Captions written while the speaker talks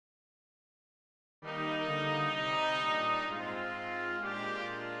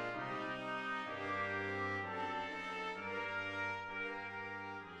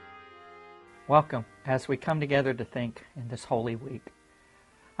Welcome as we come together to think in this Holy Week.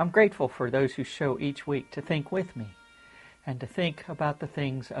 I'm grateful for those who show each week to think with me and to think about the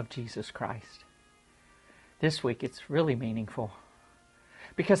things of Jesus Christ. This week it's really meaningful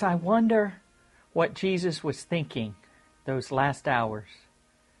because I wonder what Jesus was thinking those last hours.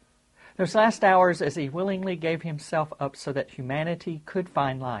 Those last hours as he willingly gave himself up so that humanity could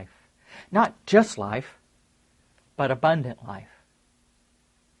find life. Not just life, but abundant life.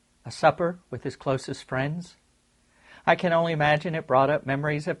 A supper with his closest friends. I can only imagine it brought up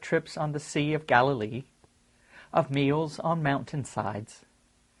memories of trips on the Sea of Galilee, of meals on mountainsides,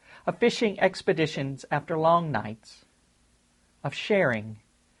 of fishing expeditions after long nights, of sharing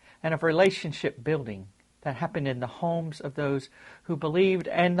and of relationship building that happened in the homes of those who believed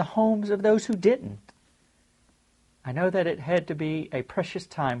and the homes of those who didn't. I know that it had to be a precious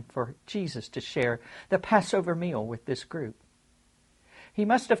time for Jesus to share the Passover meal with this group. He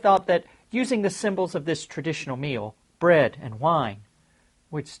must have thought that using the symbols of this traditional meal, bread and wine,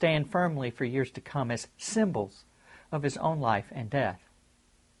 would stand firmly for years to come as symbols of his own life and death.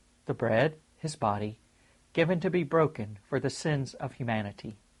 The bread, his body, given to be broken for the sins of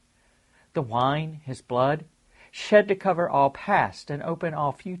humanity. The wine, his blood, shed to cover all past and open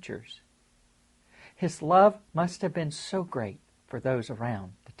all futures. His love must have been so great for those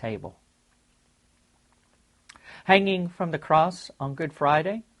around the table. Hanging from the cross on Good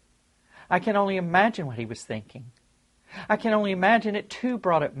Friday, I can only imagine what he was thinking. I can only imagine it too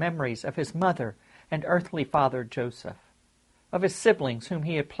brought up memories of his mother and earthly father Joseph, of his siblings whom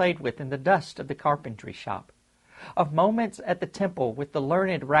he had played with in the dust of the carpentry shop, of moments at the temple with the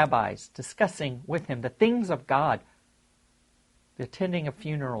learned rabbis discussing with him the things of God, the attending of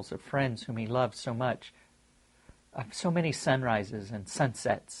funerals of friends whom he loved so much, of so many sunrises and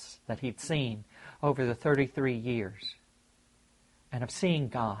sunsets that he'd seen over the 33 years, and of seeing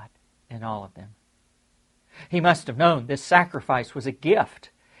God in all of them. He must have known this sacrifice was a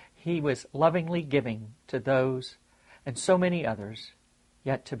gift he was lovingly giving to those and so many others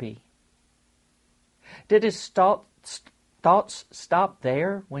yet to be. Did his thoughts stop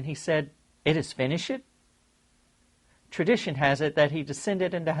there when he said, "It is finished"? Tradition has it that he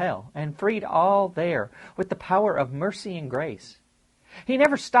descended into hell and freed all there with the power of mercy and grace. He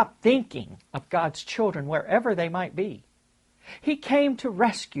never stopped thinking of God's children wherever they might be. He came to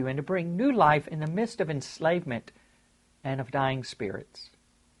rescue and to bring new life in the midst of enslavement and of dying spirits.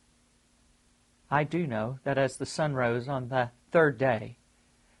 I do know that as the sun rose on the third day,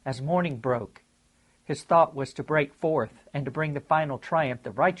 as morning broke, his thought was to break forth and to bring the final triumph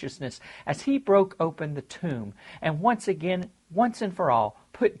of righteousness as he broke open the tomb and once and for all,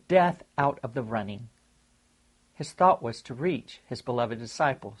 put death out of the running. His thought was to reach his beloved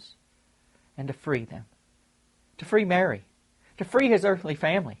disciples and to free them, to free Mary, to free his earthly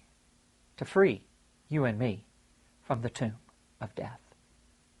family, to free you and me from the tomb of death.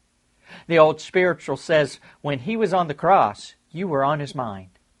 The old spiritual says, when he was on the cross, you were on his mind.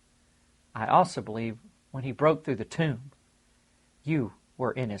 I also believe when he broke through the tomb, you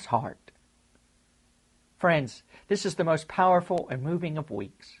were in his heart. Friends, this is the most powerful and moving of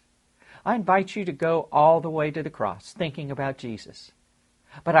weeks. I invite you to go all the way to the cross, thinking about Jesus.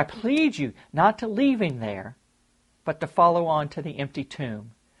 But I plead you not to leave him there, but to follow on to the empty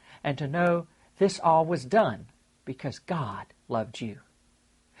tomb, and to know this all was done because God loved you.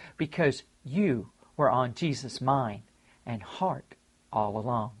 Because you were on Jesus' mind and heart all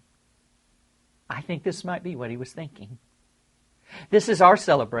along. I think this might be what he was thinking. This is our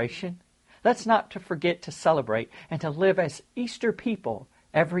celebration. Let's not to forget to celebrate and to live as Easter people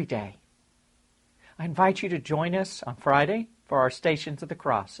every day. I invite you to join us on Friday for our Stations of the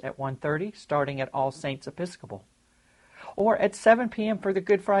Cross at 1:30, starting at All Saints Episcopal, or at 7 p.m. for the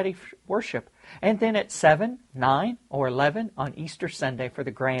Good Friday worship, and then at 7, 9, or 11 on Easter Sunday for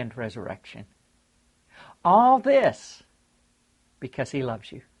the Grand Resurrection. All this because he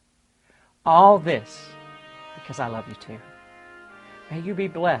loves you. All this because I love you too. May you be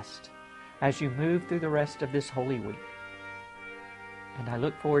blessed as you move through the rest of this Holy Week. And I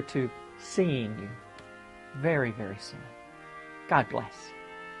look forward to seeing you very, very soon. God bless.